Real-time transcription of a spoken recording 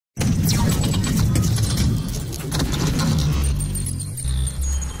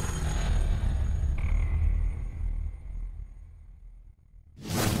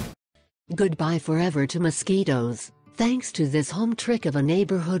Goodbye forever to mosquitoes, thanks to this home trick of a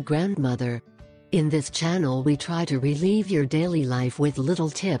neighborhood grandmother. In this channel we try to relieve your daily life with little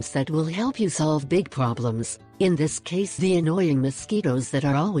tips that will help you solve big problems, in this case the annoying mosquitoes that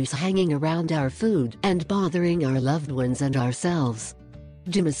are always hanging around our food and bothering our loved ones and ourselves.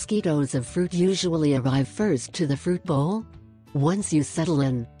 Do mosquitoes of fruit usually arrive first to the fruit bowl? Once you settle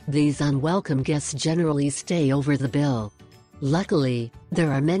in, these unwelcome guests generally stay over the bill. Luckily,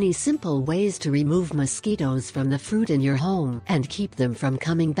 there are many simple ways to remove mosquitoes from the fruit in your home and keep them from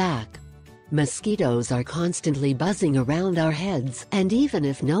coming back. Mosquitoes are constantly buzzing around our heads, and even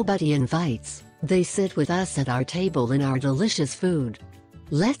if nobody invites, they sit with us at our table in our delicious food.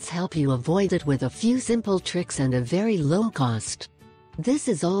 Let's help you avoid it with a few simple tricks and a very low cost. This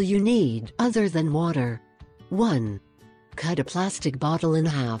is all you need other than water. 1. Cut a plastic bottle in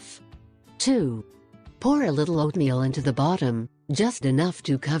half. 2. Pour a little oatmeal into the bottom, just enough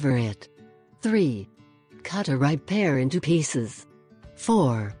to cover it. 3. Cut a ripe pear into pieces.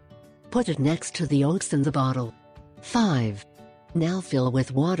 4. Put it next to the oats in the bottle. 5. Now fill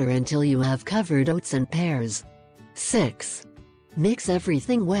with water until you have covered oats and pears. 6. Mix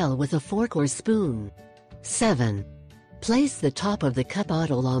everything well with a fork or spoon. 7. Place the top of the cut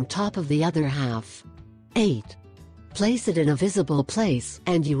bottle on top of the other half. 8. Place it in a visible place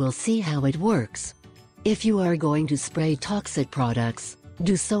and you will see how it works. If you are going to spray toxic products,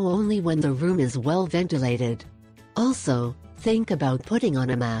 do so only when the room is well ventilated. Also, think about putting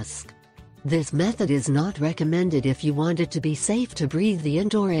on a mask. This method is not recommended if you want it to be safe to breathe the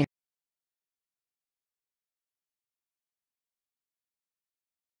indoor air.